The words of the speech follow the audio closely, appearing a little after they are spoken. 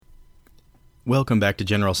Welcome back to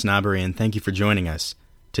General Snobbery, and thank you for joining us.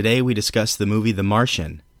 Today we discuss the movie The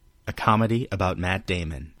Martian, a comedy about Matt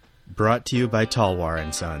Damon. Brought to you by Talwar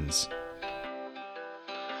and Sons.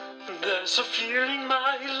 There's a feeling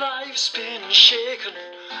my life's been shaken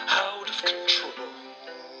out of control.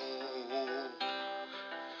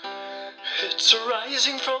 It's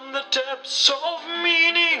arising from the depths of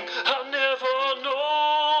meaning I'll never know.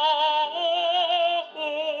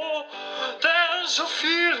 There's a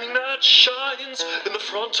feeling that shines in the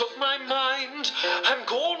front of my mind. I'm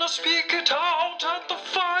gonna speak it out at the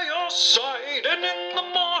fireside, and in the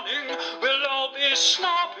morning we'll all be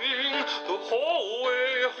snobbing the whole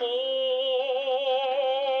way home.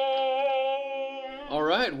 All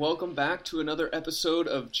right, welcome back to another episode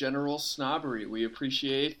of General Snobbery. We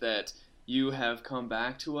appreciate that you have come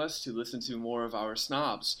back to us to listen to more of our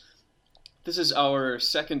snobs. This is our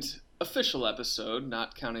second official episode,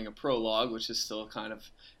 not counting a prologue, which is still kind of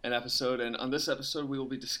an episode. And on this episode, we will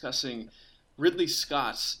be discussing Ridley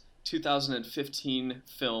Scott's 2015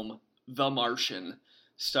 film, The Martian,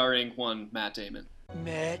 starring one Matt Damon.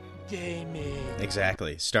 Matt Damon.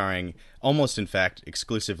 Exactly, starring, almost in fact,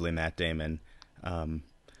 exclusively Matt Damon.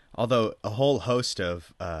 Although a whole host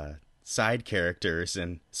of side characters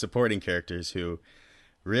and supporting characters who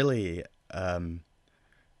really,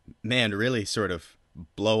 really sort of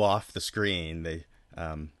blow off the screen. They,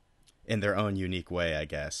 in their own unique way, I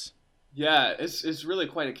guess. Yeah, it's really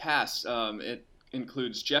quite a cast. It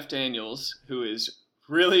includes Jeff Daniels, who is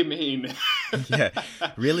really mean. Yeah,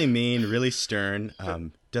 really mean, really stern.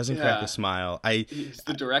 Doesn't crack a smile. He's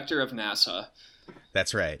the director of NASA.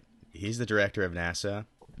 That's right. He's the director of NASA.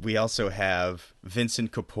 We also have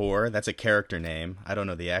Vincent Kapoor. That's a character name. I don't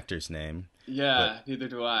know the actor's name. Yeah, neither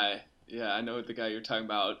do I. Yeah, I know the guy you're talking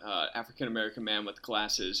about, African-American man with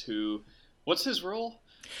glasses who... What's his role?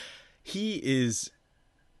 He is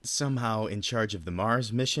somehow in charge of the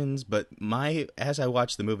Mars missions, but as I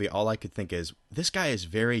watched the movie, all I could think is, this guy is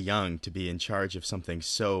very young to be in charge of something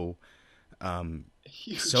so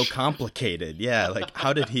complicated. Yeah, like,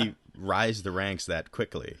 how did he rise the ranks that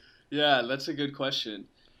quickly? Yeah, that's a good question.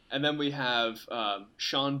 And then we have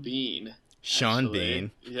Sean Bean. Sean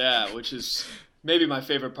Bean. Yeah, which is maybe my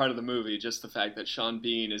favorite part of the movie, just the fact that Sean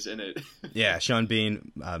Bean is in it. Yeah, Sean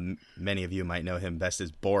Bean, many of you might know him best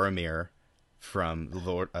as Boromir from The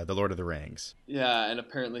Lord of the Rings. Yeah, and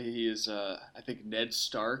apparently he is, I think, Ned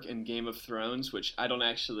Stark in Game of Thrones, which I don't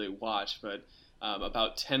actually watch, but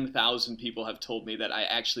about 10,000 people have told me that I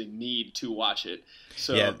actually need to watch it.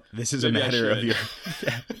 So yeah, this is a matter of your...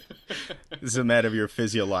 This is a matter of your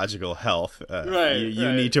physiological health. Right,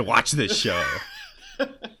 you need to watch this show.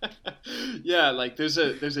 Yeah, like there's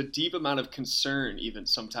a deep amount of concern even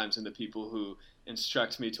sometimes in the people who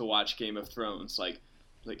instruct me to watch Game of Thrones. Like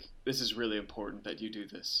this is really important that you do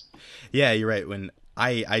this. Yeah, you're right. When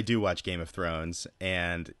I do watch Game of Thrones,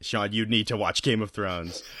 and Sean, you need to watch Game of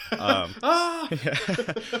Thrones. But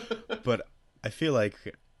I feel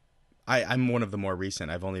like I'm one of the more recent.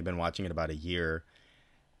 I've only been watching it about a year.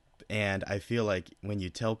 And I feel like when you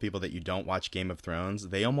tell people that you don't watch Game of Thrones,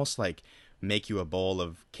 they almost like make you a bowl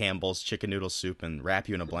of Campbell's chicken noodle soup and wrap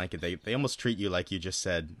you in a blanket. They almost treat you like you just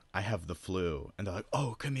said, I have the flu. And they're like,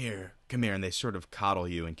 oh, come here. And they sort of coddle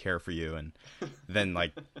you and care for you. And then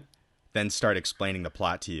start explaining the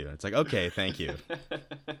plot to you. And it's like, okay, thank you.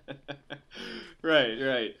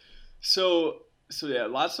 Right. So yeah,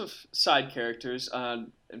 lots of side characters.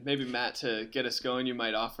 And maybe, Matt, to get us going, you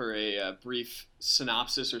might offer a brief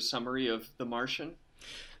synopsis or summary of The Martian?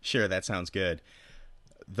 Sure, that sounds good.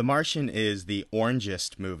 The Martian is the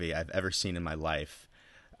orangest movie I've ever seen in my life.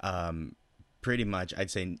 Pretty much,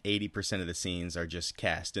 I'd say 80% of the scenes are just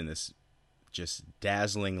cast in this just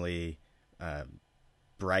dazzlingly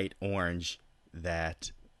bright orange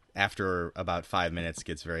that after about 5 minutes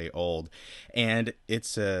gets very old. And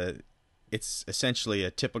it's essentially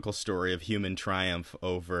a typical story of human triumph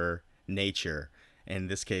over nature. In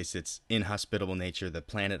this case, it's inhospitable nature, the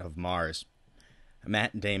planet of Mars.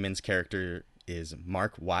 Matt Damon's character is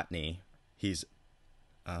Mark Watney. He's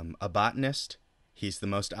a botanist. He's the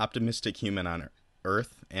most optimistic human on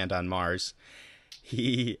Earth and on Mars.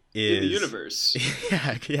 He is... In the universe.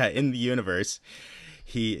 Yeah, in the universe.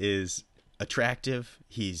 He is attractive.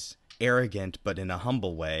 He's arrogant, but in a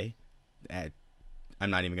humble way. I'm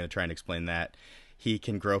not even going to try and explain that. He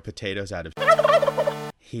can grow potatoes out of...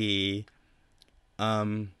 He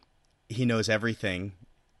knows everything,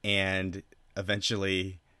 and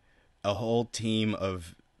eventually a whole team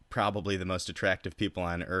of probably the most attractive people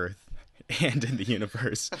on Earth and in the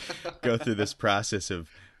universe go through this process of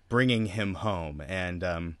bringing him home.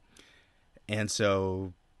 And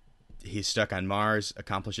so he's stuck on Mars,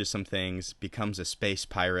 accomplishes some things, becomes a space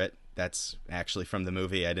pirate. That's actually from the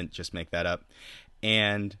movie. I didn't just make that up.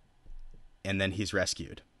 And then he's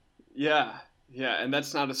rescued. Yeah, and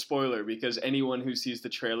that's not a spoiler because anyone who sees the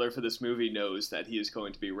trailer for this movie knows that he is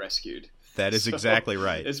going to be rescued. That is exactly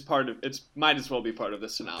right. It's might as well be part of the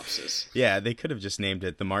synopsis. Yeah, they could have just named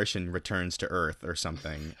it The Martian Returns to Earth or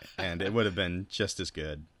something, and it would have been just as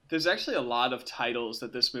good. There's actually a lot of titles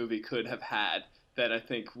that this movie could have had that I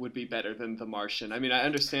think would be better than The Martian. I mean, I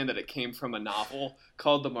understand that it came from a novel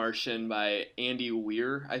called The Martian by Andy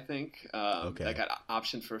Weir, I think. Okay. That got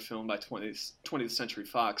optioned for a film by 20th Century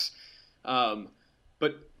Fox.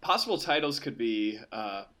 But possible titles could be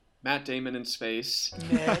Matt Damon in Space.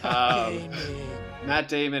 Matt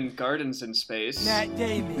Damon Gardens in Space. Matt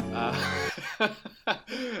Damon.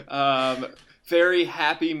 Very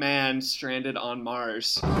happy man stranded on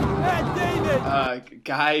Mars. Matt Damon.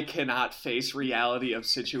 Guy cannot face reality of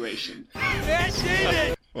situation. Matt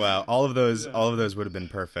Damon. Wow, all of those would have been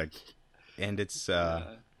perfect. And it's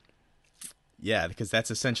because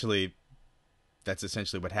that's essentially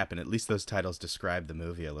what happened. At least those titles describe the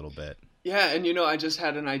movie a little bit. Yeah, and I just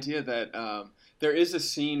had an idea that there is a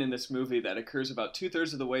scene in this movie that occurs about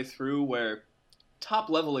 2/3 of the way through where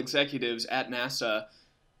top-level executives at NASA,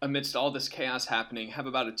 amidst all this chaos happening, have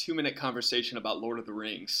about a 2-minute conversation about Lord of the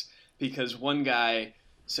Rings. Because one guy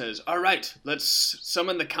says, all right, let's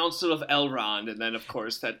summon the Council of Elrond. And then, of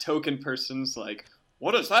course, that token person's like,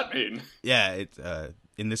 what does that mean? Yeah,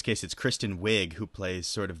 in this case, it's Kristen Wiig who plays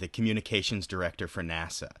sort of the communications director for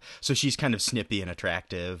NASA. So she's kind of snippy and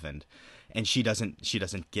attractive, and she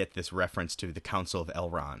doesn't get this reference to the Council of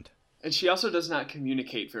Elrond. And she also does not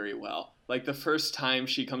communicate very well. Like, the first time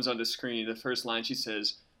she comes onto screen, the first line she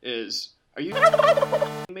says is, are you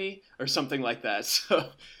me? Or something like that. So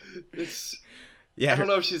it's... Yeah, I don't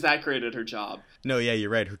know if she's that great at her job. No, yeah, you're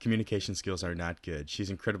right. Her communication skills are not good. She's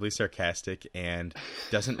incredibly sarcastic and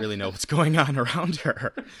doesn't really know what's going on around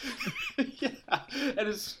her. Yeah, and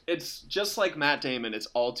it's just like Matt Damon. It's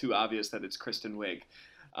all too obvious that it's Kristen Wiig.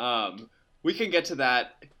 We can get to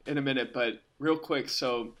that in a minute, but real quick,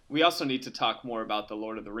 so we also need to talk more about the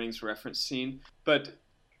Lord of the Rings reference scene. But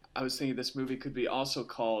I was thinking this movie could be also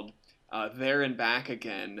called There and Back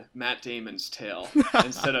Again, Matt Damon's Tale.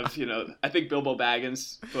 Instead of, I think Bilbo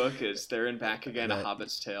Baggins' book is There and Back Again, A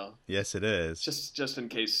Hobbit's Tale. Yes, it is. Just in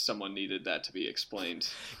case someone needed that to be explained.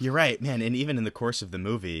 You're right, man. And even in the course of the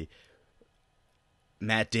movie,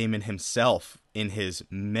 Matt Damon himself, in his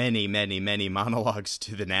many, many, many monologues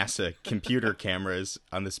to the NASA computer cameras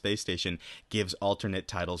on the space station, gives alternate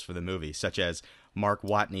titles for the movie, such as Mark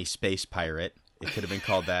Watney, Space Pirate. It could have been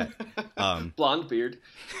called that. Blonde beard.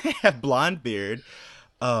 Blonde beard.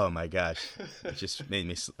 Oh my gosh! It just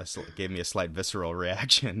gave me a slight visceral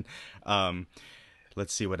reaction.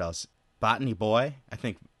 Let's see what else. Botany Boy. I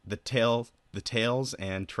think the Tales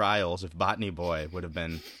and Trials of Botany Boy would have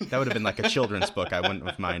been like a children's book. I wouldn't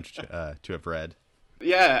have minded to have read.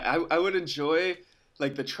 Yeah, I would enjoy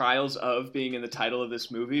like the trials of being in the title of this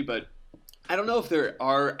movie, but I don't know if there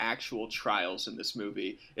are actual trials in this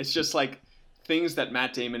movie. It's just like things that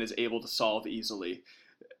Matt Damon is able to solve easily.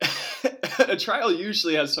 A trial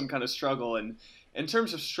usually has some kind of struggle, and in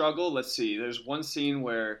terms of struggle, let's see. There's one scene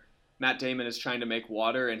where Matt Damon is trying to make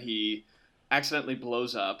water and he accidentally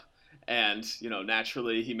blows up, and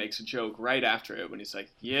naturally he makes a joke right after it when he's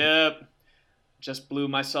like, "Yep, just blew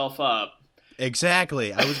myself up."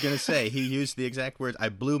 Exactly. I was gonna say he used the exact words. I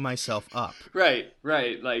blew myself up. Right.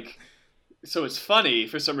 Like, so it's funny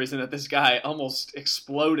for some reason that this guy almost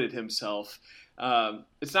exploded himself.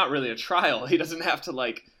 It's not really a trial. He doesn't have to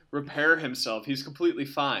like repair himself. He's completely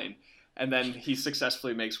fine. And then he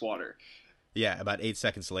successfully makes water. Yeah, about 8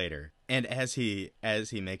 seconds later. And as he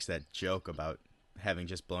makes that joke about having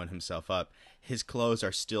just blown himself up, his clothes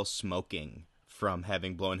are still smoking from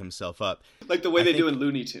having blown himself up. Like the way they do in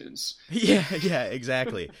Looney Tunes. Yeah,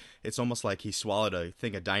 exactly. It's almost like he swallowed a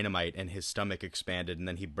thing of dynamite and his stomach expanded and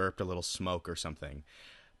then he burped a little smoke or something.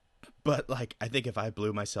 But like, I think if I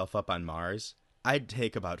blew myself up on Mars, I'd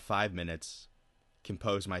take about 5 minutes,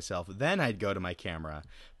 compose myself, then I'd go to my camera.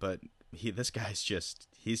 But this guy's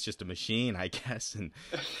he's just a machine, I guess. And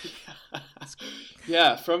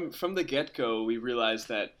yeah, from the get-go, we realized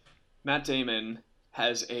that Matt Damon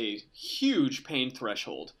has a huge pain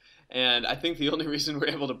threshold. And I think the only reason we're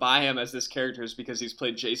able to buy him as this character is because he's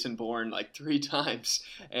played Jason Bourne like 3 times.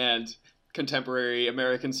 And contemporary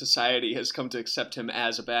American society has come to accept him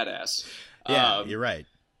as a badass. Yeah, you're right.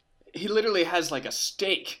 He literally has like a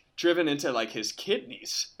stake driven into like his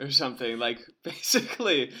kidneys or something. Like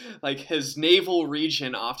basically like his navel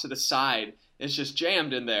region off to the side is just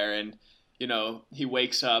jammed in there. And he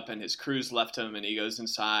wakes up and his crew's left him and he goes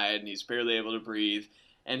inside and he's barely able to breathe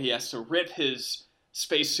and he has to rip his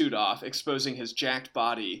spacesuit off, exposing his jacked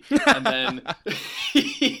body. And then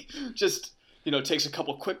he just, takes a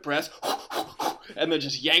couple quick breaths and then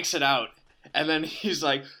just yanks it out. And then he's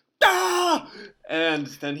like, ah! And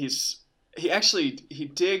then he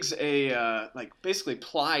digs basically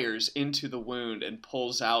pliers into the wound and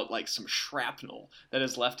pulls out like some shrapnel that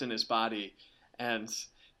is left in his body. And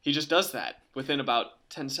he just does that within about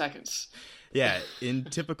 10 seconds. Yeah, in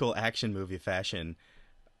typical action movie fashion,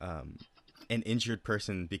 an injured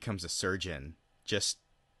person becomes a surgeon just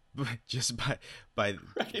by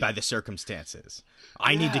the circumstances.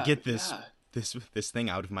 I need to get this thing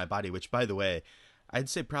out of my body, which, by the way, I'd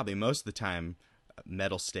say probably most of the time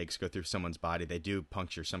metal stakes go through someone's body. They do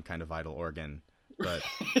puncture some kind of vital organ, but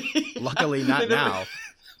luckily not now.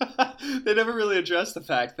 They never really addressed the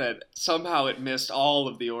fact that somehow it missed all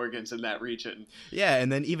of the organs in that region. Yeah,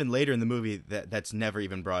 and then even later in the movie, that's never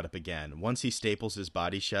even brought up again. Once he staples his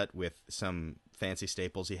body shut with some fancy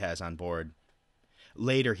staples he has on board,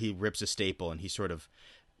 later he rips a staple and he sort of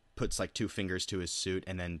puts like 2 fingers to his suit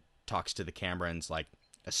and then talks to the camera and's like,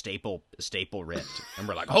 a staple ripped. And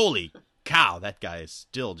we're like, holy cow, that guy is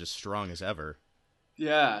still just strong as ever.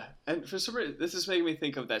 Yeah, and for some reason, this is making me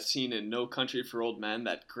think of that scene in No Country for Old Men,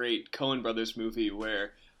 that great Coen Brothers movie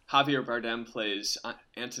where Javier Bardem plays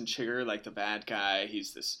Anton Chigurh, like the bad guy.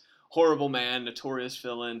 He's this horrible man, notorious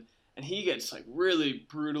villain, and he gets like really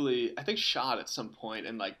brutally, I think, shot at some point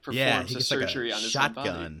and like performs a surgery on his own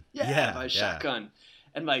body. Yeah, by a shotgun.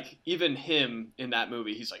 And like even him in that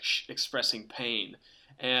movie, he's like expressing pain,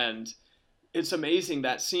 and it's amazing,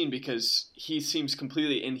 that scene, because he seems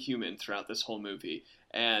completely inhuman throughout this whole movie.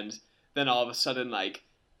 And then all of a sudden, like,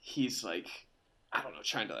 he's like, I don't know,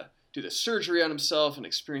 trying to do the surgery on himself and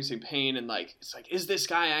experiencing pain. And like, it's like, is this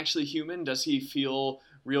guy actually human? Does he feel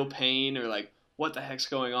real pain, or like, what the heck's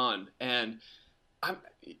going on? And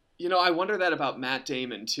I wonder that about Matt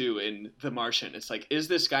Damon too in The Martian. It's like, is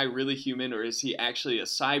this guy really human, or is he actually a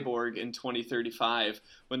cyborg in 2035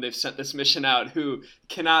 when they've sent this mission out who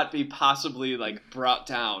cannot be possibly like brought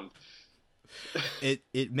down?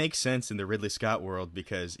 It makes sense in the Ridley Scott world,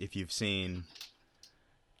 because if you've seen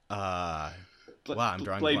I'm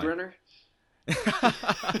drawing Blade Runner.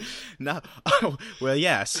 No, well,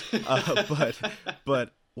 yes,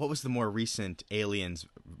 but what was the more recent Aliens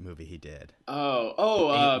movie he did?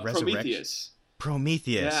 Prometheus.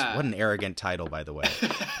 Prometheus. Yeah. What an arrogant title, by the way.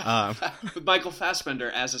 With Michael Fassbender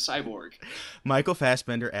as a cyborg. Michael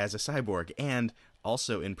Fassbender as a cyborg. And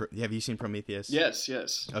also have you seen Prometheus?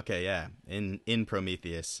 Yes. Okay, yeah. In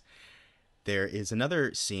Prometheus, there is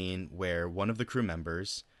another scene where one of the crew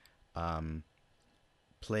members,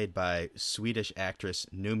 played by Swedish actress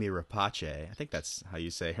Noomi Rapace. I think that's how you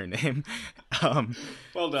say her name.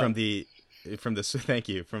 Well done. From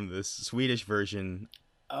the Swedish version.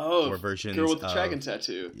 Oh, or versions girl with the dragon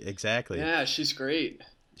tattoo. Exactly. Yeah, she's great.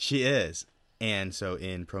 She is. And so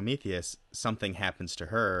in Prometheus, something happens to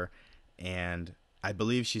her, and I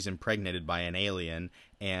believe she's impregnated by an alien,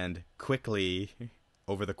 and quickly,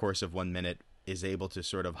 over the course of 1 minute, is able to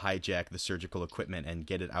sort of hijack the surgical equipment and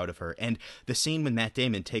get it out of her. And the scene when Matt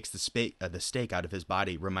Damon takes the steak out of his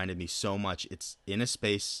body reminded me so much. It's in a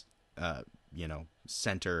space,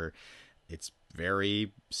 center. It's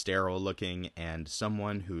very sterile looking, and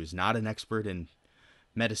someone who's not an expert in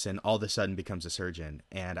medicine all of a sudden becomes a surgeon.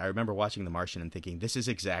 And I remember watching The Martian and thinking, this is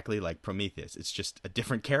exactly like Prometheus. It's just a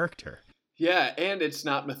different character. Yeah, and it's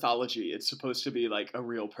not mythology. It's supposed to be like a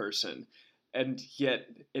real person. And yet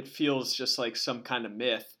it feels just like some kind of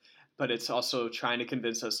myth, but it's also trying to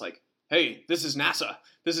convince us like, hey, this is NASA.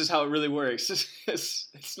 This is how it really works.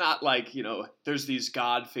 It's not like, there's these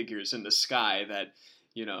god figures in the sky that,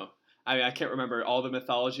 I can't remember all the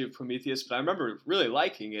mythology of Prometheus, but I remember really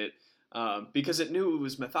liking it because it knew it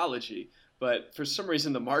was mythology. But for some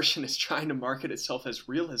reason, The Martian is trying to market itself as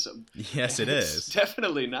realism. Yes, it is. It's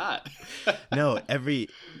definitely not. No,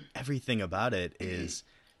 everything about it is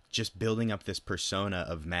just building up this persona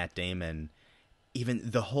of Matt Damon. Even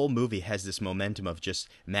the whole movie has this momentum of just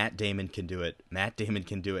Matt Damon can do it. Matt Damon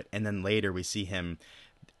can do it. And then later we see him.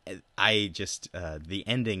 The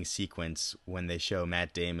ending sequence when they show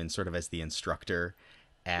Matt Damon sort of as the instructor.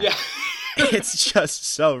 It's just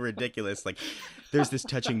so ridiculous. Like, there's this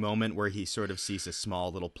touching moment where he sort of sees a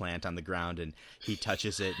small little plant on the ground and he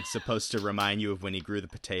touches it. It's supposed to remind you of when he grew the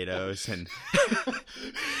potatoes and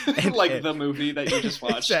the movie that you just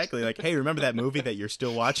watched. Exactly. Like, hey, remember that movie that you're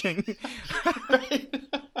still watching? Right.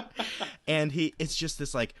 And it's just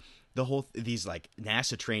this like these like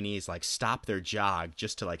NASA trainees like stop their jog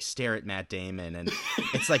just to like stare at Matt Damon, and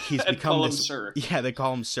it's like he's become call this. him Sir. Yeah, they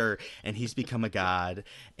call him Sir, and he's become a god.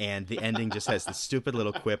 And the ending just has this stupid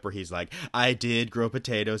little quip where he's like, "I did grow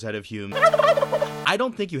potatoes out of humans." I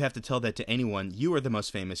don't think you have to tell that to anyone. You are the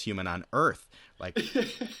most famous human on Earth. Like,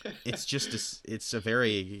 it's a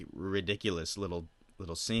very ridiculous little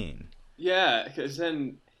scene. Yeah, because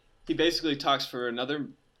then he basically talks for another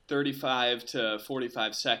 35 to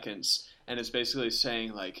 45 seconds and is basically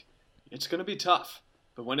saying, like, it's going to be tough,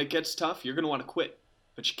 but when it gets tough, you're going to want to quit,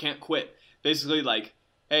 but you can't quit. Basically, like,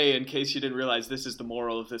 hey, in case you didn't realize, this is the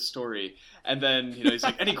moral of this story. And then, he's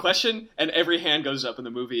like, any question? And every hand goes up and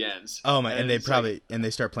the movie ends. Oh my, and they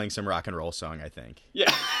start playing some rock and roll song, I think.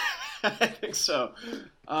 Yeah, I think so.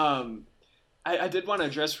 I did want to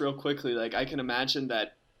address real quickly, like, I can imagine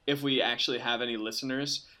that if we actually have any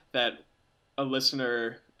listeners, that a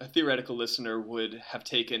theoretical listener would have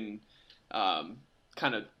taken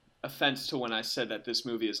kind of offense to when I said that this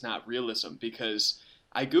movie is not realism, because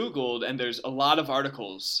I Googled and there's a lot of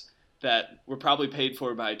articles that were probably paid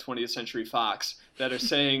for by 20th Century Fox that are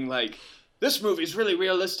saying, like, this movie's really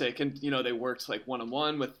realistic. And, they worked like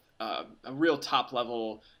one-on-one with a real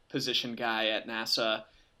top-level position guy at NASA.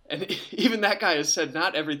 And even that guy has said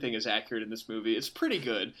not everything is accurate in this movie. It's pretty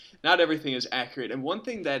good. Not everything is accurate. And one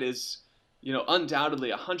thing that is,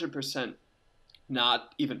 undoubtedly 100%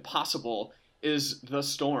 not even possible is the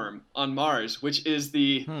storm on Mars, which is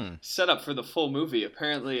the setup for the full movie.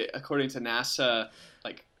 Apparently, according to NASA,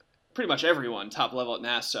 like pretty much everyone top level at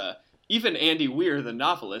NASA, even Andy Weir, the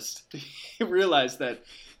novelist, he realized that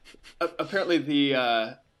apparently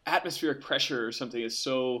the atmospheric pressure or something is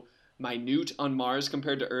so minute on Mars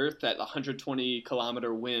compared to Earth that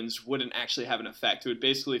 120-kilometer winds wouldn't actually have an effect. It would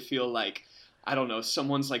basically feel like, I don't know,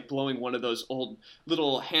 someone's like blowing one of those old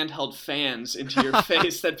little handheld fans into your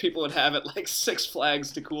face that people would have at like Six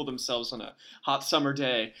Flags to cool themselves on a hot summer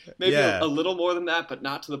day. Maybe a little more than that, but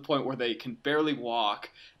not to the point where they can barely walk,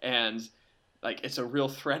 and like it's a real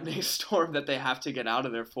threatening storm that they have to get out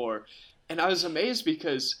of there for. And I was amazed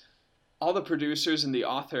because all the producers and the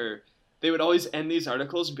author, they would always end these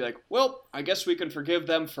articles and be like, well, I guess we can forgive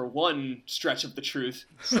them for one stretch of the truth.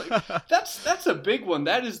 It's like, that's a big one.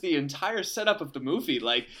 That is the entire setup of the movie.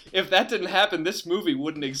 Like, if that didn't happen, this movie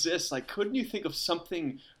wouldn't exist. Like, couldn't you think of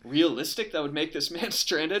something realistic that would make this man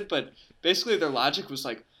stranded? But basically their logic was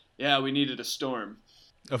like, yeah, we needed a storm.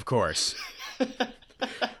 Of course.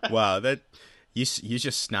 Wow, that you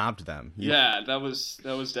just snobbed them. Yeah, that was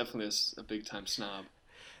definitely a big time snob.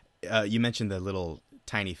 You mentioned the little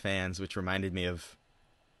tiny fans, which reminded me of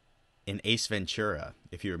in Ace Ventura.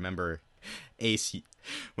 If you remember Ace,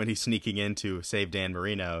 when he's sneaking in to save Dan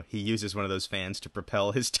Marino, he uses one of those fans to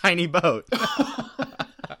propel his tiny boat.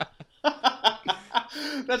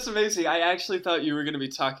 That's amazing. I actually thought you were going to be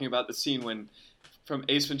talking about the scene from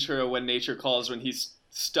Ace Ventura, When Nature Calls, when he's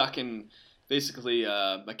stuck in basically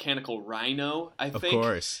a mechanical rhino, I think. Of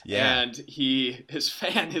course, yeah. And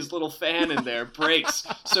his little fan in there breaks,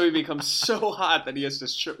 so he becomes so hot that he has to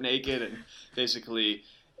strip naked and basically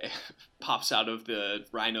pops out of the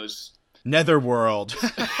rhino's netherworld.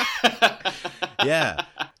 Yeah,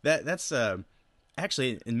 that's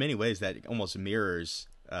actually in many ways that almost mirrors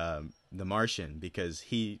The Martian, because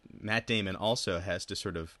Matt Damon also has to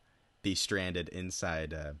sort of be stranded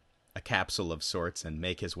inside a capsule of sorts and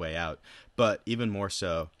make his way out. But even more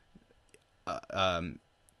so,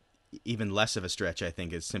 even less of a stretch, I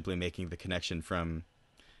think, is simply making the connection from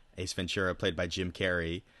Ace Ventura, played by Jim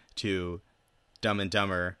Carrey, to Dumb and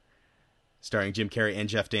Dumber, starring Jim Carrey and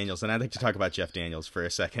Jeff Daniels. And I'd like to talk about Jeff Daniels for a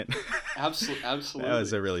second. Absolutely. That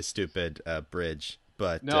was a really stupid bridge.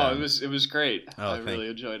 But no, it was great. Oh, I really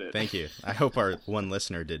enjoyed it. Thank you. I hope our one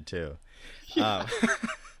listener did too. Yeah.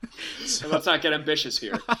 So, let's not get ambitious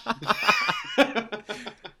here.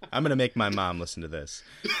 I'm going to make my mom listen to this.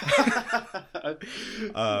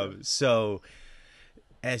 So,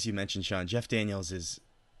 as you mentioned, Sean, Jeff Daniels is...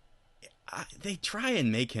 they try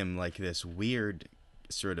and make him like this weird,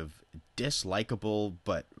 sort of dislikable,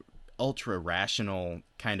 but ultra-rational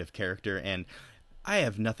kind of character. And I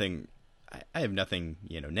have nothing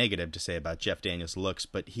negative to say about Jeff Daniels' looks,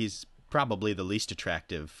 but he's probably the least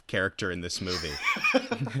attractive character in this movie.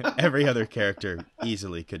 Every other character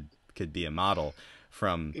easily could be a model,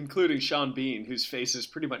 from including Sean Bean, whose face is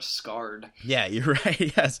pretty much scarred. Yeah, you're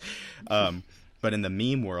right. Yes, but in the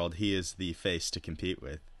meme world, he is the face to compete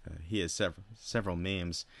with. He has several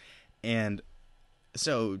memes, and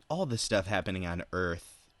so all this stuff happening on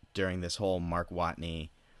Earth during this whole Mark Watney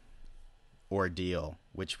ordeal,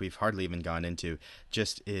 which we've hardly even gone into,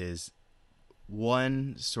 just is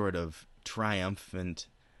one sort of triumphant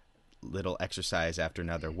little exercise after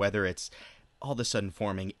another, whether it's all of a sudden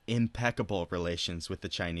forming impeccable relations with the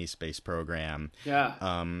Chinese space program. Yeah.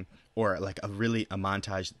 Or like a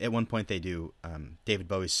montage. At one point they do David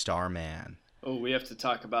Bowie's Starman. Oh, we have to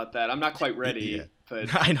talk about that. I'm not quite ready, Yeah. but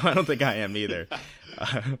I know, I don't think I am either.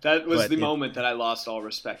 that was the But moment that I lost all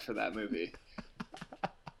respect for that movie.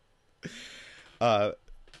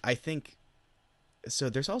 I think so.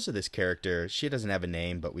 There's also this character. She doesn't have a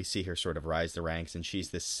name, but we see her sort of rise the ranks, and she's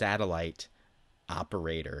this satellite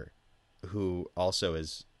operator who also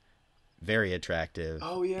is very attractive.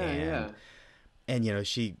 Oh yeah, yeah. And you know,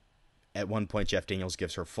 she at one point Jeff Daniels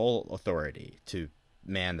gives her full authority to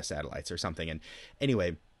man the satellites or something. And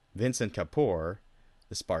anyway, Vincent Kapoor,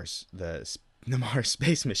 the Mars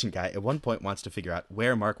space mission guy, at one point wants to figure out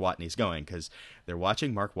where Mark Watney's going, because they're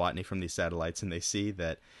watching Mark Watney from these satellites, and they see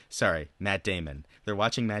that, Matt Damon. They're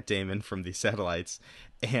watching Matt Damon from these satellites,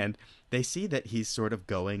 and they see that he's sort of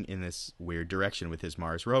going in this weird direction with his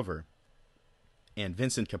Mars rover. And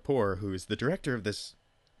Vincent Kapoor, who is the director of this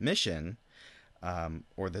mission,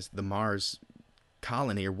 or the Mars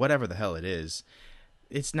colony, or whatever the hell it is,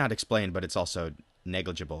 it's not explained, but it's also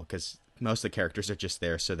negligible, because most of the characters are just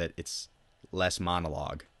there so that it's less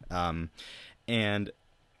monologue. And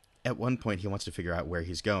at one point he wants to figure out where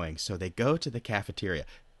he's going, so they go to the cafeteria.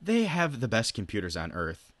 They have the best computers on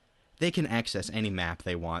Earth. They can access any map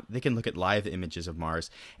they want. They can look at live images of Mars,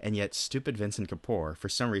 and yet stupid Vincent Kapoor, for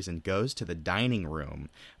some reason, goes to the dining room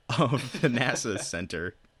of the NASA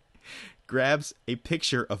center, grabs a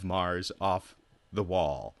picture of Mars off the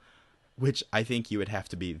wall, which I think you would have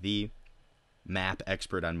to be the map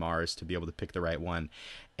expert on Mars to be able to pick the right one.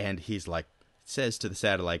 And he's like, says to the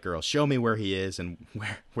satellite girl, show me where he is and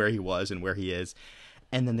where he was and where he is.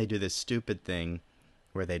 And then they do this stupid thing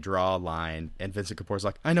where they draw a line, and Vincent Kapoor's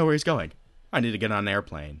like, I know where he's going. I need to get on an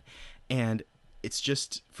airplane. And it's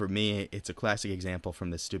just, for me, it's a classic example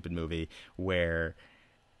from this stupid movie where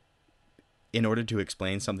in order to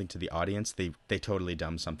explain something to the audience, they totally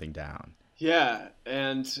dumb something down. Yeah,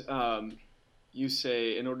 and you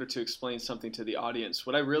say in order to explain something to the audience.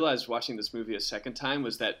 What I realized watching this movie a second time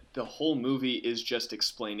was that the whole movie is just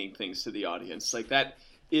explaining things to the audience. Like, that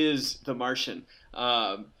is The Martian.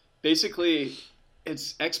 Basically,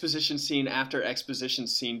 it's exposition scene after exposition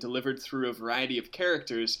scene delivered through a variety of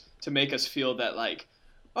characters to make us feel that, like,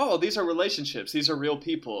 oh, these are relationships, these are real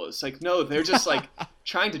people. It's like, no, they're just like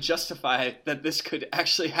trying to justify that this could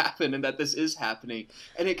actually happen and that this is happening.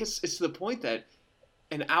 And it's to the point that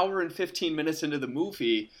an hour and 15 minutes into the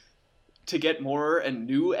movie, to get more and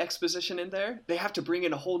new exposition in there, they have to bring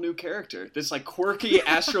in a whole new character. This like quirky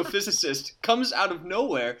astrophysicist comes out of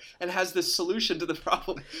nowhere and has this solution to the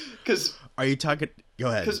problem. Because are you talking? Go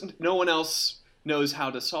ahead. Because no one else knows how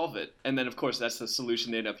to solve it, and then of course that's the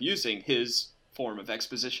solution they end up using, his form of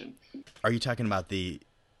exposition. Are you talking about the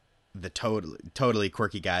totally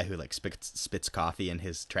quirky guy who like spits coffee in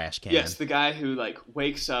his trash can? Yes, the guy who like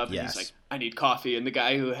wakes up and Yes. he's like, I need coffee, and the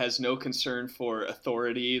guy who has no concern for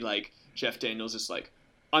authority, like Jeff Daniels is like,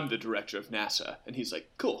 I'm the director of NASA, and he's like,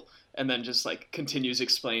 cool, and then just like continues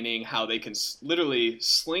explaining how they can literally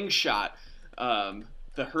slingshot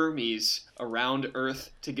the Hermes around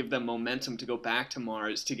Earth to give them momentum to go back to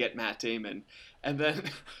Mars to get Matt Damon. And then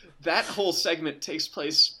that whole segment takes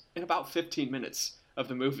place in about 15 minutes of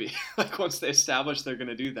the movie. Like, once they establish they're going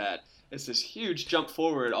to do that, it's this huge jump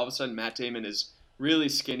forward. All of a sudden, Matt Damon is really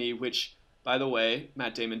skinny, which, by the way,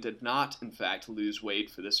 Matt Damon did not, in fact, lose weight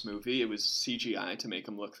for this movie. It was CGI to make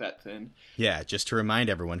him look that thin. Yeah, just to remind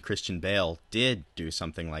everyone, Christian Bale did do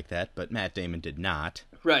something like that, but Matt Damon did not.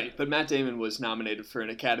 Right, but Matt Damon was nominated for an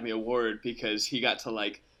Academy Award because he got to,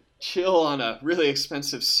 like, chill on a really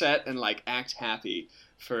expensive set and, like, act happy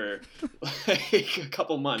for, like, a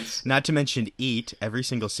couple months. Not to mention eat. Every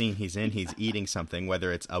single scene he's in, he's eating something,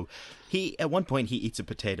 whether it's at one point he eats a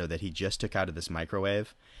potato that he just took out of this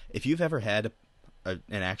microwave. If you've ever had an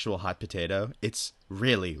actual hot potato, it's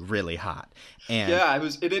really, really hot. And yeah,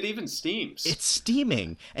 it even steams. it's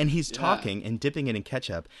steaming, and he's talking and dipping it in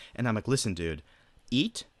ketchup, and I'm like, listen, dude,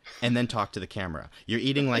 eat and then talk to the camera. You're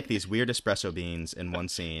eating like these weird espresso beans in one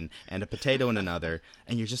scene and a potato in another,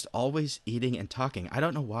 and you're just always eating and talking. I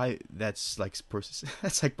don't know why that's like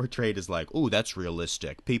portrayed as like, oh, that's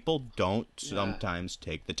realistic. People don't sometimes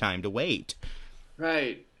take the time to wait.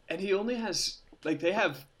 Right, and he only has, like, they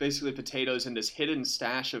have basically potatoes in this hidden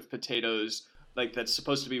stash of potatoes, like, that's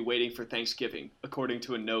supposed to be waiting for Thanksgiving, according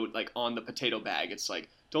to a note, like, on the potato bag. It's like,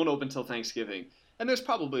 don't open till Thanksgiving. And there's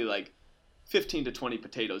probably, like, 15 to 20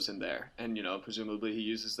 potatoes in there, and, you know, presumably he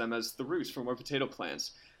uses them as the roots for more potato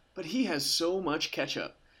plants. But he has so much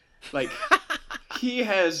ketchup. Like, he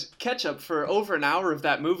has ketchup for over an hour of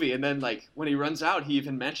that movie, and then like when he runs out, he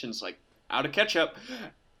even mentions like out of ketchup.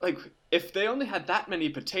 Like if they only had that many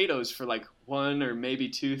potatoes for like one or maybe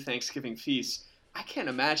two Thanksgiving feasts, I can't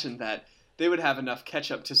imagine that they would have enough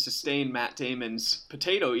ketchup to sustain Matt Damon's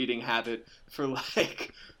potato eating habit for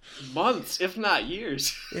like months, if not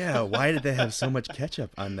years. Yeah, why did they have so much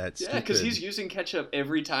ketchup on that stupid... Yeah, because he's using ketchup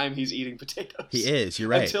every time he's eating potatoes. He is, you're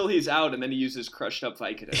right. Until he's out, and then he uses crushed up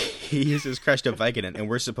Vicodin. He uses crushed up Vicodin, and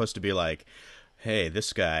we're supposed to be like, hey,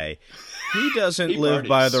 this guy, he doesn't live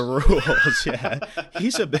by the rules. Yeah,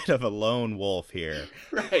 he's a bit of a lone wolf here.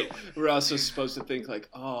 Right. We're also supposed to think like,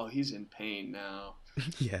 oh, he's in pain now.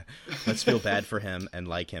 Yeah, let's feel bad for him and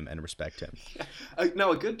like him and respect him. Yeah.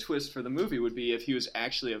 Now, a good twist for the movie would be if he was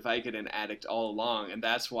actually a Vicodin addict all along, and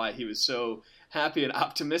that's why he was so happy and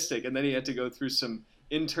optimistic, and then he had to go through some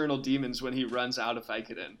internal demons when he runs out of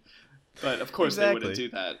Vicodin. But, of course, They wouldn't do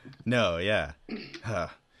that. No, yeah.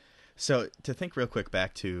 So, to think real quick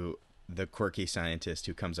back to the quirky scientist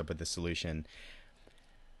who comes up with the solution,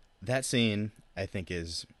 that scene, I think,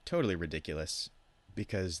 is totally ridiculous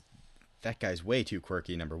because that guy's way too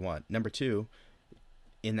quirky, number one. Number two,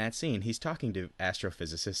 in that scene, he's talking to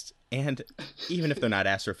astrophysicists, and even if they're not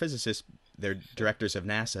astrophysicists, they're directors of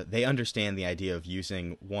NASA, they understand the idea of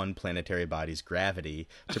using one planetary body's gravity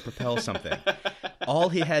to propel something. All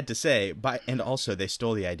he had to say, and also they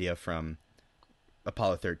stole the idea from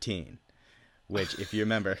Apollo 13, which, if you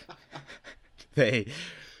remember, they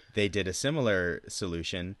did a similar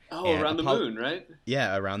solution. Oh, around the moon, right?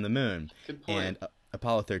 Yeah, around the moon. Good point. And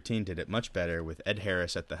Apollo 13 did it much better with Ed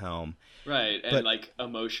Harris at the helm. Right, and like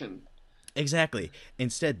emotion. Exactly.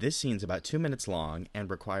 Instead, this scene's about 2 minutes long and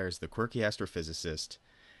requires the quirky astrophysicist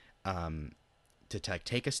to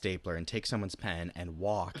take a stapler and take someone's pen and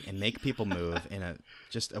walk and make people move in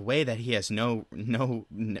a way that he has no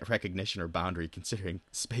recognition or boundary considering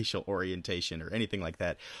spatial orientation or anything like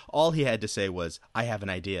that. All he had to say was, I have an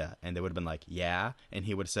idea. And they would have been like, yeah. And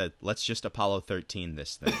he would have said, let's just Apollo 13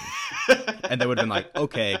 this thing. And they would have been like,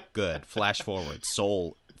 okay, good. Flash forward.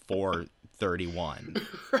 Sol 431.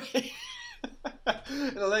 Right.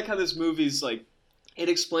 And I like how this movie's like, it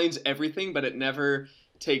explains everything, but it never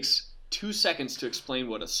takes 2 seconds to explain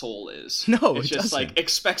what a soul is. No, it's it just doesn't. like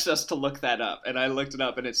expects us to look that up. And I looked it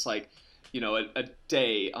up, and it's like, a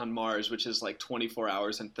day on Mars, which is like 24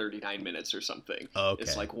 hours and 39 minutes or something. Okay.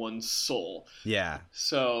 It's like one soul. Yeah.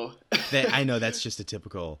 So I know that's just a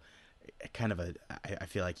typical kind of I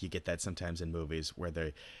feel like you get that sometimes in movies where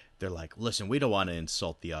they're like, listen, we don't want to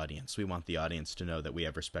insult the audience. We want the audience to know that we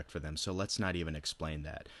have respect for them. So let's not even explain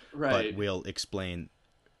that. Right. But we'll explain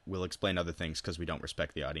other things because we don't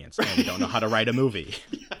respect the audience and we don't know how to write a movie.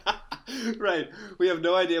 Yeah, right. We have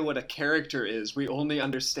no idea what a character is. We only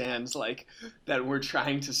understand like that we're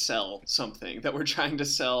trying to sell something, that we're trying to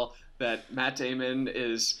sell that Matt Damon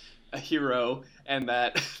is a hero and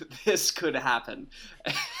that this could happen.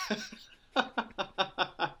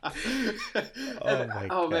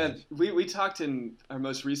 Oh man, we talked in our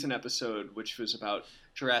most recent episode, which was about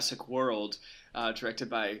Jurassic World, directed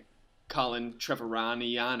by Colin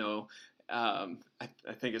Trevoraniano. I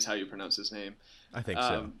think is how you pronounce his name. I think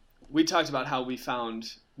so. We talked about how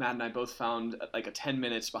Matt and I both found like a 10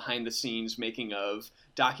 minutes behind the scenes making of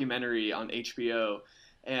documentary on HBO.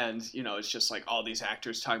 And, it's just like all these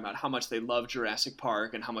actors talking about how much they love Jurassic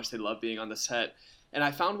Park and how much they love being on the set. And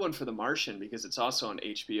I found one for The Martian because it's also on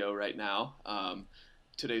HBO right now.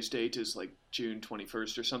 Today's date is like June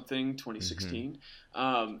 21st or something, 2016.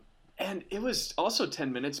 Mm-hmm. And it was also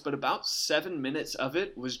 10 minutes, but about 7 minutes of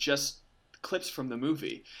it was just clips from the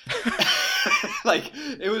movie. Like,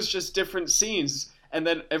 it was just different scenes. And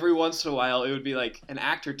then every once in a while, it would be like an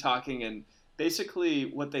actor talking, and basically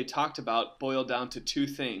what they talked about boiled down to two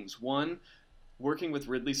things. One, working with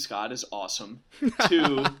Ridley Scott is awesome.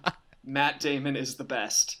 Two, Matt Damon is the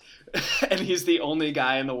best. And he's the only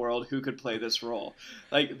guy in the world who could play this role.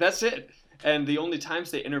 Like, that's it. And the only times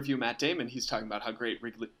they interview Matt Damon, he's talking about how great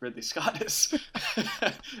Ridley Scott is.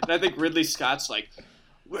 And I think Ridley Scott's like,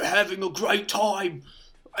 we're having a great time.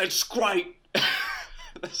 It's great.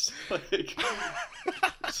 It's like,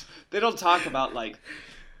 they don't talk about like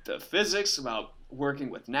the physics, about working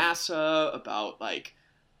with NASA, about like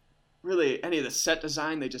really any of the set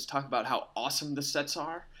design. They just talk about how awesome the sets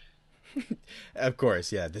are. Of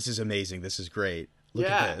course, yeah. This is amazing. This is great. Look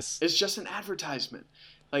at this. It's just an advertisement.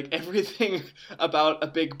 Like everything about a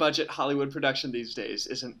big budget Hollywood production these days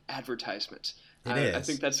is an advertisement. It is. I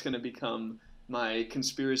think that's going to become my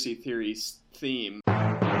conspiracy theories theme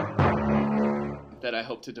that I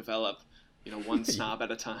hope to develop, one snob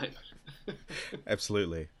at a time.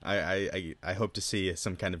 Absolutely. I hope to see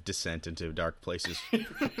some kind of descent into dark places.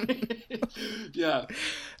 Yeah.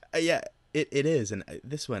 Yeah, it is, and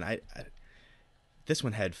this one this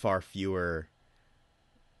one had far fewer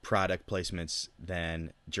product placements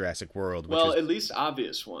than Jurassic World. Which Well, at least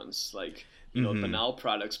obvious ones, like, you know, banal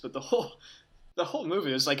products, but the whole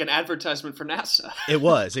movie is like an advertisement for NASA. It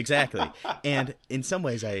was, exactly. And in some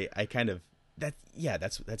ways I kind of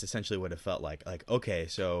that's essentially what it felt like. Like, okay,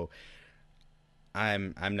 so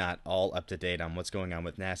I'm not all up to date on what's going on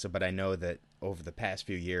with NASA, but I know that over the past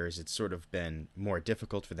few years it's sort of been more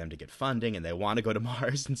difficult for them to get funding, and they want to go to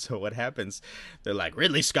Mars. And so what happens? They're like,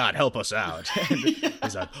 Ridley Scott, help us out. And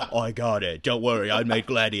he's like, oh, I got it. Don't worry, I made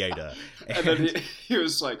Gladiator. And then he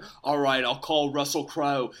was like, all right, I'll call Russell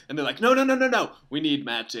Crowe. And they're like, no. We need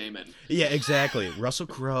Matt Damon. Yeah, exactly. Russell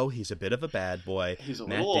Crowe, he's a bit of a bad boy. He's a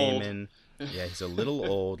Matt little Damon, yeah, he's a little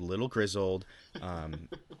old, little grizzled.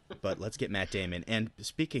 But let's get Matt Damon. And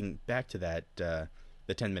speaking back to that,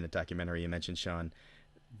 the 10-minute documentary you mentioned, Sean,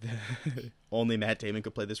 only Matt Damon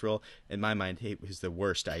could play this role. In my mind, he was the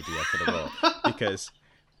worst idea for the role. Because,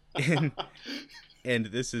 and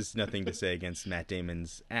this is nothing to say against Matt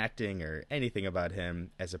Damon's acting or anything about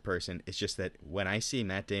him as a person. It's just that when I see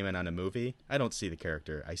Matt Damon on a movie, I don't see the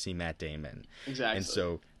character. I see Matt Damon. Exactly. And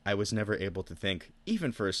so I was never able to think,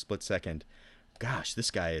 even for a split second, gosh,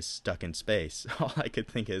 this guy is stuck in space. All I could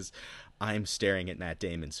think is, I'm staring at Matt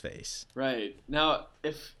Damon's face. Right. Now,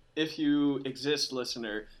 if you exist,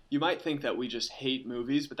 listener, you might think that we just hate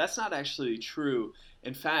movies, but that's not actually true.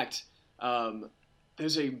 In fact,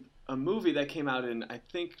 there's a movie that came out in, I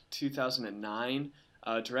think, 2009,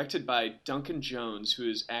 directed by Duncan Jones, who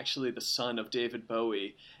is actually the son of David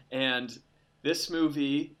Bowie. And this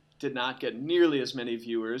movie did not get nearly as many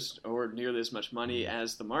viewers or nearly as much money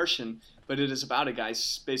as The Martian, but it is about a guy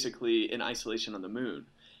basically in isolation on the moon.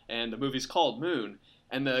 And the movie's called Moon,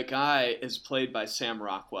 and the guy is played by Sam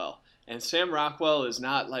Rockwell. And Sam Rockwell is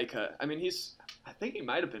not like I think he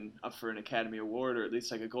might have been up for an Academy Award or at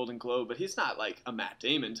least like a Golden Globe, but he's not like a Matt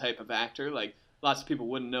Damon type of actor. Like, lots of people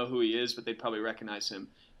wouldn't know who he is, but they'd probably recognize him.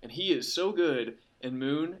 And he is so good in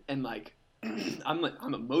Moon, and like, I'm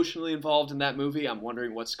emotionally involved in that movie. I'm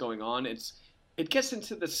wondering what's going on. It gets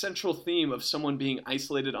into the central theme of someone being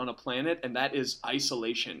isolated on a planet, and that is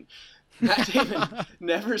isolation. Matt Damon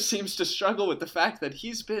never seems to struggle with the fact that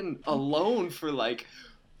he's been alone for like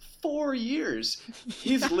 4 years.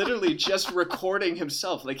 He's literally just recording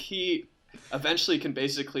himself. Like, he eventually can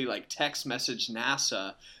basically like text message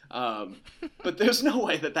NASA, but there's no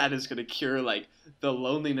way that is going to cure like the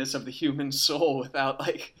loneliness of the human soul without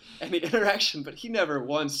like any interaction. But he never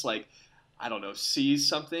once, like, I don't know, sees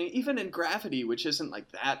something. Even in Gravity, which isn't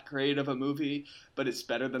like that great of a movie, but it's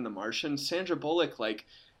better than The Martian, Sandra Bullock like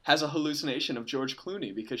has a hallucination of George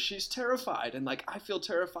Clooney because she's terrified, and like I feel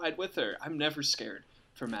terrified with her. I'm never scared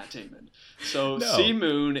for Matt Damon. So No. See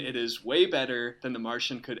Moon, it is way better than The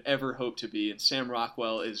Martian could ever hope to be, and Sam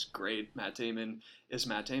Rockwell is great. Matt Damon is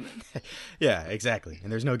Matt Damon. Yeah, exactly.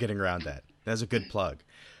 And there's no getting around that. That's a good plug.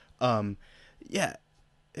 Yeah,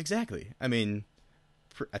 exactly. I mean,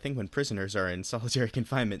 I think when prisoners are in solitary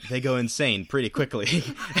confinement, they go insane pretty quickly.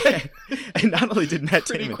 And not only did Matt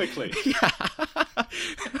Damon... quickly. Yeah.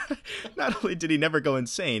 Not only did he never go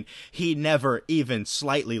insane, he never even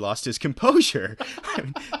slightly lost his composure. I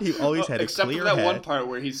mean, he always had a Except clear for that head. one part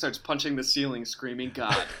where he starts punching the ceiling, screaming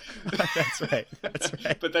 "God!" That's right.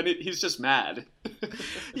 But then he's just mad.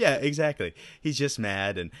 Yeah, exactly. He's just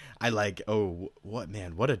mad, and I like,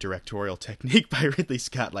 what a directorial technique by Ridley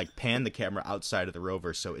Scott. Like, pan the camera outside of the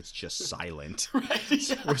rover so it's just silent. Right?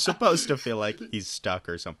 Yeah. We're supposed to feel like he's stuck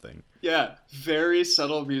or something. Yeah, very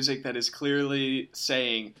subtle music that is clearly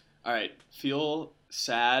saying, all right, feel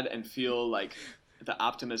sad and feel like the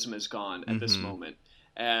optimism is gone at this moment.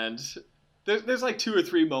 And there's like 2 or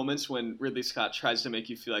 3 moments when Ridley Scott tries to make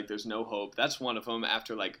you feel like there's no hope. That's one of them,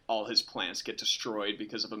 after like all his plants get destroyed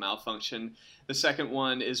because of a malfunction. The second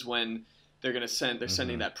one is when they're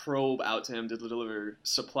sending that probe out to him to deliver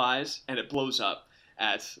supplies, and it blows up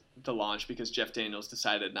at the launch because Jeff Daniels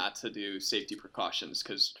decided not to do safety precautions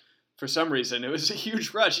because for some reason it was a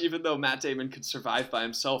huge rush, even though Matt Damon could survive by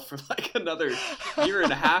himself for like another year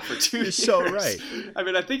and a half or 2 years. so right. I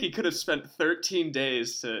mean, I think he could have spent 13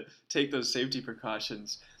 days to take those safety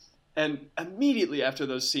precautions. And immediately after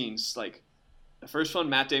those scenes, like the first one,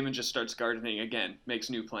 Matt Damon just starts gardening again, makes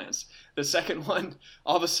new plants. The second one,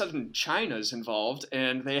 all of a sudden China's involved,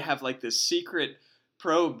 and they have like this secret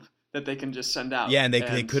probe that they can just send out. Yeah, and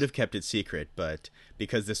they could have kept it secret, but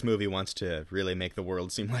because this movie wants to really make the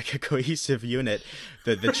world seem like a cohesive unit,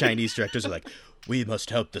 the Chinese directors are like, We must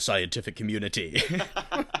help the scientific community.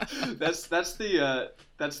 That's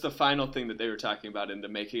the final thing that they were talking about in the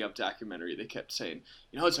making of documentary. They kept saying,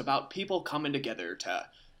 it's about people coming together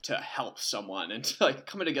to help someone and to, like,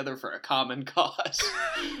 coming together for a common cause.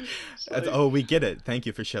 Oh, we get it. Thank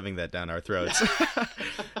you for shoving that down our throats.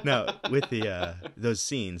 No, with the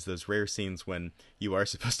those rare scenes when you are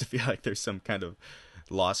supposed to feel like there's some kind of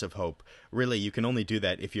loss of hope. Really, you can only do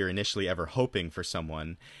that if you're initially ever hoping for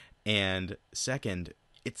someone. And second,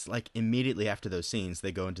 it's like immediately after those scenes,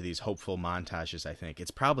 they go into these hopeful montages, I think.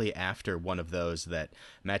 It's probably after one of those that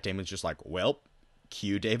Matt Damon's just like, well,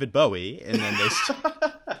 cue David Bowie, and then they...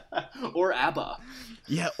 Or ABBA.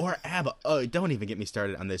 Yeah, or ABBA. Oh, don't even get me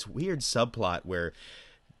started on this weird subplot where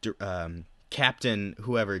Captain,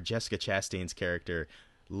 whoever, Jessica Chastain's character,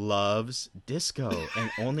 loves disco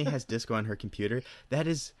and only has disco on her computer.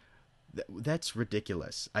 That's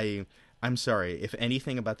ridiculous. I'm sorry. If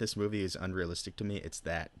anything about this movie is unrealistic to me, it's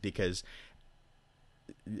that. Because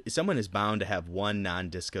someone is bound to have one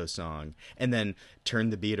non-disco song and then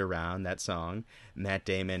turn the beat around that song. Matt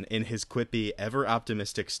Damon, in his quippy, ever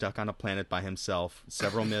optimistic, stuck on a planet by himself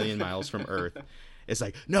several million miles from Earth, is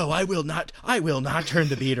like, no, I will not turn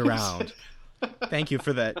the beat around. Thank you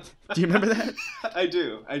for that. Do you remember that? I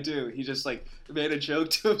do. He just, like, made a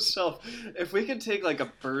joke to himself. If we could take, like,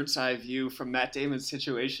 a bird's eye view from Matt Damon's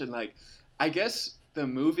situation, like, I guess the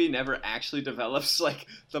movie never actually develops, like,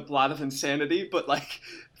 the plot of insanity, but, like,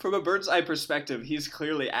 from a bird's eye perspective, he's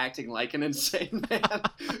clearly acting like an insane man.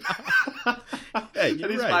 Yeah, and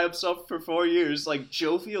he's by himself for 4 years, like,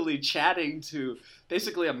 jovially chatting to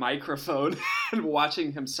basically a microphone and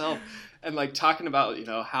watching himself and, like, talking about,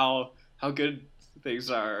 how good things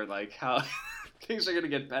are, like, how things are going to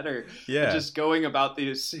get better. Yeah. And just going about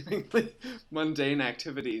these seemingly mundane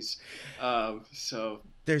activities. So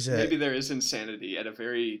maybe there is insanity at a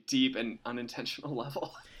very deep and unintentional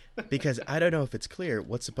level. Because I don't know if it's clear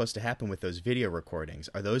what's supposed to happen with those video recordings.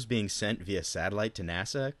 Are those being sent via satellite to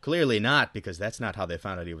NASA? Clearly not, because that's not how they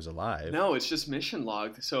found out he was alive. No, it's just mission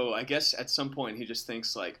logged. So I guess at some point he just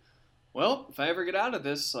thinks, like, well, if I ever get out of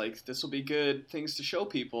this, like, this will be good things to show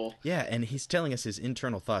people. Yeah, and he's telling us his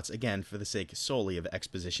internal thoughts, again, for the sake solely of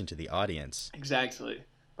exposition to the audience. Exactly.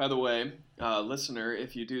 By the way, listener,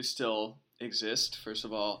 if you do still exist, first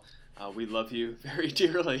of all, we love you very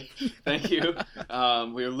dearly. Thank you.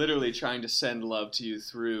 We are literally trying to send love to you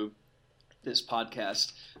through this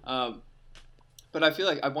podcast. But I feel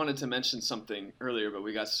like I wanted to mention something earlier, but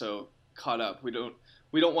we got so caught up. We don't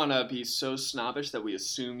want to be so snobbish that we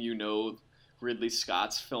assume Ridley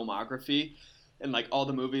Scott's filmography and, like, all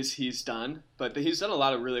the movies he's done. But he's done a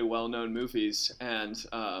lot of really well-known movies. And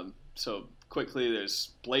so quickly,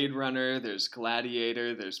 there's Blade Runner, there's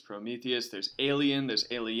Gladiator, there's Prometheus, there's Alien, there's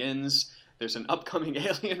Aliens, there's an upcoming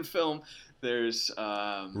Alien film, there's...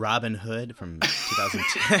 Robin Hood from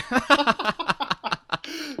 2010.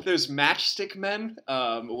 There's Matchstick Men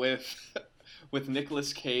with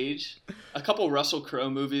Nicolas Cage. A couple Russell Crowe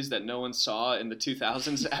movies that no one saw in the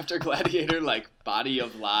 2000s after Gladiator, like Body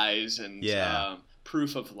of Lies and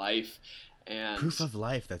Proof of Life. And Proof of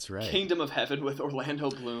Life, that's right. Kingdom of Heaven with Orlando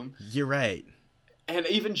Bloom. You're right. And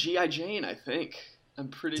even G.I. Jane, I think. I'm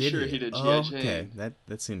pretty sure he did G.I. Jane. Okay,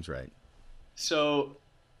 that seems right. So,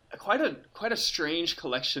 quite a strange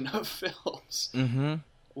collection of films. Mm-hmm.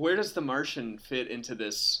 Where does The Martian fit into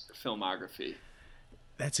this filmography?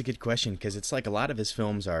 That's a good question, because it's like a lot of his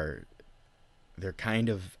films they're kind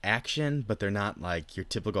of action, but they're not like your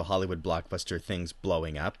typical Hollywood blockbuster things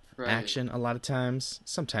blowing up action a lot of times.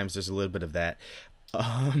 Sometimes there's a little bit of that.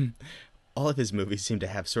 All of his movies seem to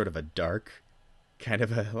have sort of a dark, kind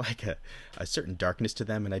of a certain darkness to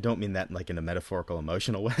them, and I don't mean that like in a metaphorical,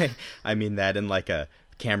 emotional way. I mean that in like a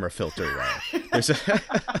camera filter way.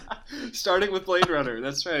 Starting with Blade Runner,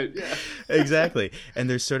 that's right. Yeah. Exactly. And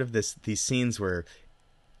there's sort of these scenes where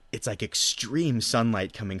it's like extreme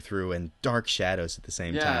sunlight coming through and dark shadows at the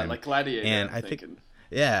same time. Yeah, like Gladiator. And I think,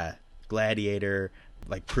 Gladiator,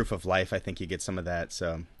 like Proof of Life, I think you get some of that.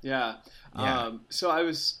 So yeah. So I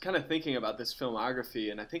was kind of thinking about this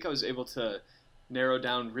filmography, and I think I was able to narrow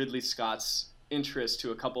down Ridley Scott's interest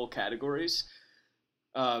to a couple categories.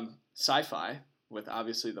 Sci-fi, with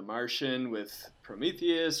obviously The Martian, with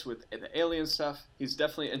Prometheus, with the alien stuff. He's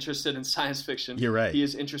definitely interested in science fiction. You're right. He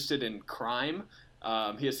is interested in crime.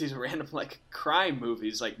 He has these random, like, crime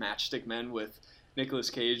movies, like Matchstick Men with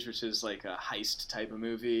Nicolas Cage, which is like a heist type of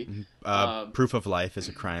movie. Proof of Life is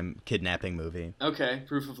a crime kidnapping movie. Okay,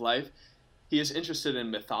 Proof of Life. He is interested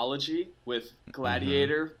in mythology with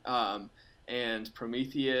Gladiator, and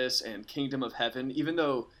Prometheus and Kingdom of Heaven, even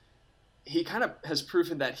though he kind of has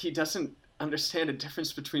proven that he doesn't understand a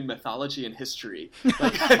difference between mythology and history.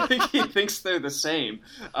 Like, I think he thinks they're the same.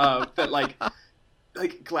 That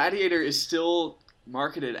like Gladiator is still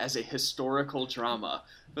marketed as a historical drama,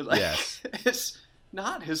 but like Yes. it's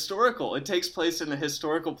not historical. It takes place in a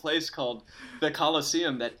historical place called the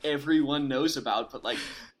Colosseum that everyone knows about, but like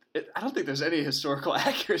I don't think there's any historical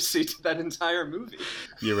accuracy to that entire movie.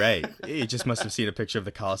 You're right. He just must have seen a picture of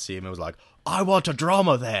the Colosseum and was like, I want a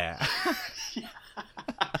drama there.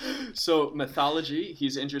 So mythology,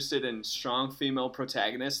 he's interested in strong female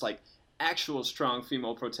protagonists, like actual strong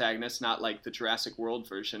female protagonists, not like the Jurassic World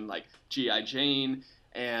version, like G.I. Jane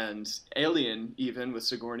and Alien, even with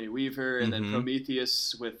Sigourney Weaver, and then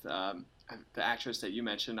Prometheus with the actress that you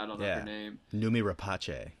mentioned. I don't know her name. Noomi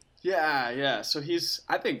Rapace. Yeah. So he's,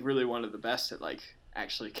 I think, really one of the best at like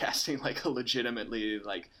actually casting like a legitimately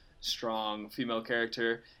like strong female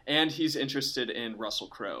character, and he's interested in Russell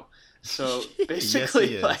Crowe. So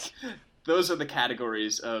basically, Yes, like those are the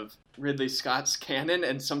categories of Ridley Scott's canon,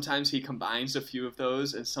 and sometimes he combines a few of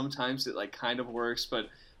those, and sometimes it like kind of works, but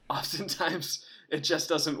oftentimes it just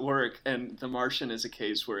doesn't work. And The Martian is a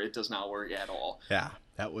case where it does not work at all. Yeah,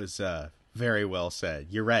 that was very well said.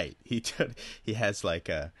 You're right. He has like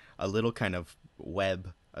a little kind of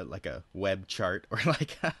web, like a web chart or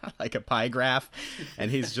like like a pie graph, and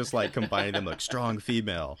he's just like combining them like strong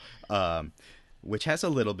female, which has a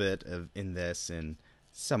little bit of in this and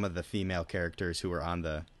some of the female characters who are on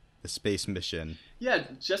the space mission. Yeah,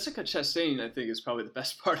 Jessica Chastain, I think, is probably the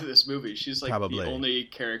best part of this movie. She's like Probably. the only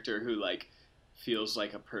character who like feels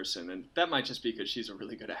like a person, and that might just be because she's a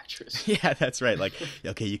really good actress. Yeah, that's right. Like,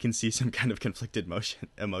 okay, you can see some kind of conflicted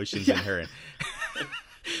emotions in her,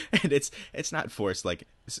 and it's not forced. Like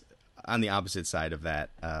on the opposite side of that,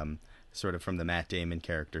 sort of from the Matt Damon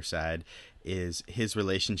character side, is his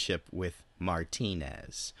relationship with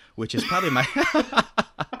Martinez, which is probably my.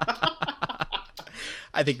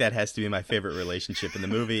 I think that has to be my favorite relationship in the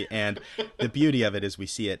movie, and the beauty of it is we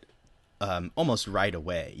see it almost right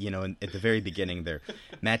away. You know, at the very beginning,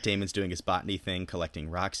 Matt Damon's doing his botany thing, collecting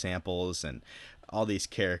rock samples, and all these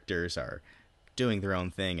characters are doing their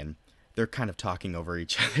own thing, and they're kind of talking over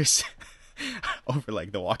each other's over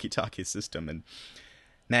like the walkie-talkie system, and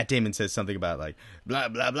Matt Damon says something about like blah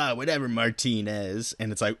blah blah whatever Martinez,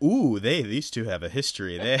 and it's like, ooh, these two have a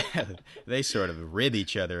history. They sort of rib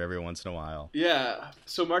each other every once in a while. Yeah.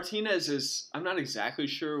 So Martinez is, I'm not exactly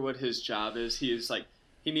sure what his job is. He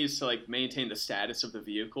needs to like maintain the status of the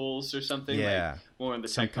vehicles or something. Yeah. Like more on the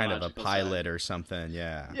Some kind of a technological pilot side. or something.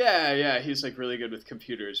 Yeah. Yeah. He's like really good with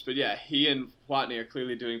computers. But yeah, he and Watney are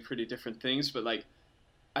clearly doing pretty different things. But like,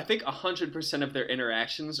 I think 100% of their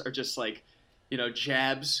interactions are just like, you know,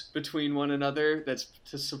 jabs between one another that's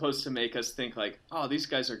supposed to make us think like, oh, these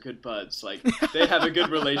guys are good buds. Like, they have a good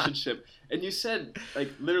relationship. And you said,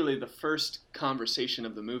 like, literally the first conversation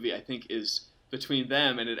of the movie, I think, is between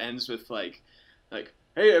them, and it ends with like,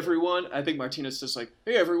 hey, everyone. I think Martinez says, like,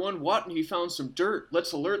 hey, everyone, Watney found some dirt.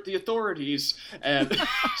 Let's alert the authorities. And,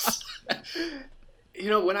 you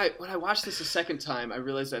know, when I watched this a second time, I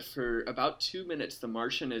realized that for about 2 minutes, The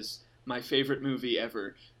Martian is my favorite movie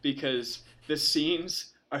ever, because the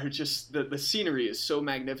scenes are just, the scenery is so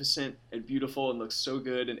magnificent and beautiful and looks so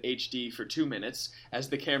good in HD for 2 minutes as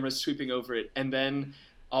the camera's sweeping over it, and then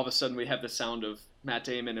all of a sudden we have the sound of Matt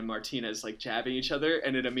Damon and Martinez like jabbing each other,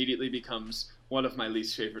 and it immediately becomes one of my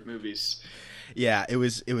least favorite movies. Yeah, it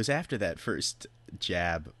was after that first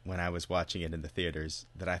jab when I was watching it in the theaters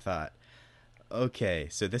that I thought, okay,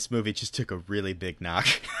 so this movie just took a really big knock.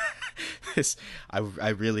 I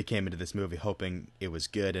really came into this movie hoping it was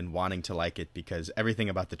good and wanting to like it because everything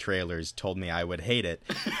about the trailers told me I would hate it,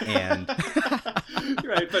 and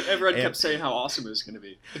Right, but everyone kept saying how awesome it was going to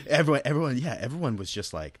be. Everyone was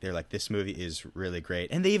just like, they're like, this movie is really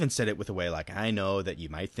great, and they even said it with a way like, I know that you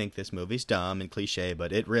might think this movie's dumb and cliche,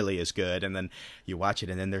 but it really is good. And then you watch it,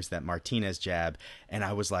 and then there's that Martinez jab, and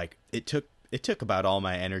I was like, it took about all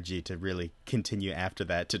my energy to really continue after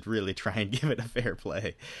that to really try and give it a fair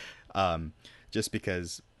play, just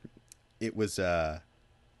because it was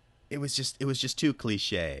just too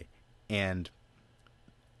cliche. And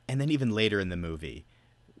then even later in the movie,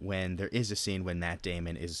 when there is a scene when Matt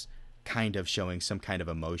Damon is kind of showing some kind of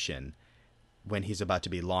emotion when he's about to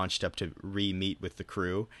be launched up to re-meet with the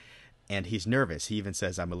crew, and he's nervous. He even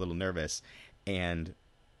says, I'm a little nervous. And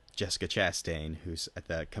Jessica Chastain, who's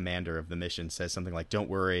the commander of the mission, says something like, don't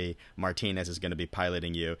worry, Martinez is going to be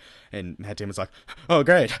piloting you. And Matt Damon's like, oh,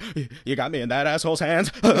 great. You got me in that asshole's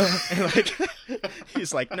hands. And like,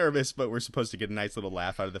 he's like nervous, but we're supposed to get a nice little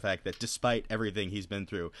laugh out of the fact that despite everything he's been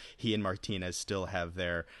through, he and Martinez still have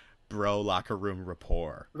their bro locker room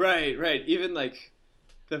rapport. Right. Even like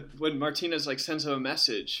when Martinez like sends him a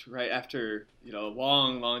message right after a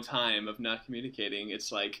long time of not communicating,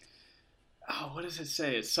 it's like, oh, what does it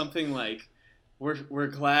say? It's something like, we're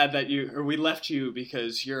glad that we left you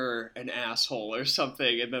because you're an asshole or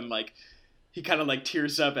something, and then like he kind of like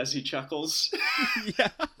tears up as he chuckles. Yeah.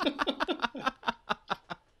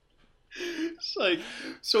 It's like,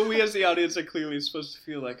 so we as the audience are clearly supposed to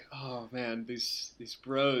feel like, oh man, these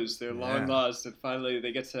bros, they're long lost, and finally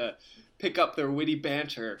they get to pick up their witty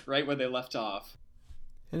banter right where they left off.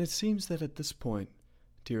 And it seems that at this point,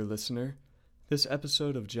 dear listener, this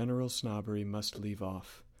episode of General Snobbery must leave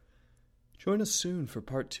off. Join us soon for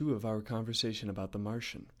part 2 of our conversation about The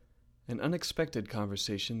Martian, an unexpected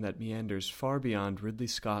conversation that meanders far beyond Ridley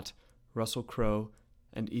Scott, Russell Crowe,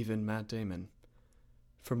 and even Matt Damon.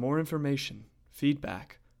 For more information,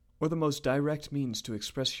 feedback, or the most direct means to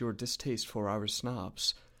express your distaste for our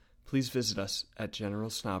snobs, please visit us at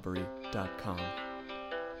generalsnobbery.com.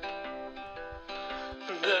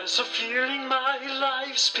 There's a feeling my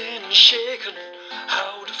life's been shaken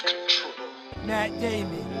out of control. Matt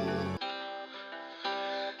Damon.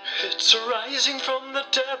 It's arising from the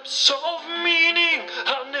depths of meaning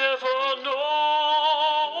I never know.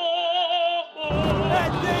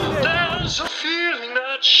 Matt Damon. There's a feeling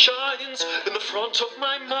that shines in the front of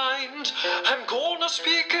my mind. I'm gonna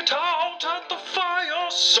speak it out at the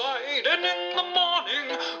fireside, and in the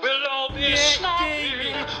morning we'll all be Matt snobbing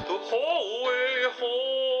Damon. the whole way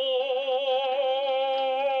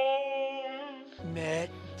home. Matt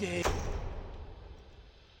Damon.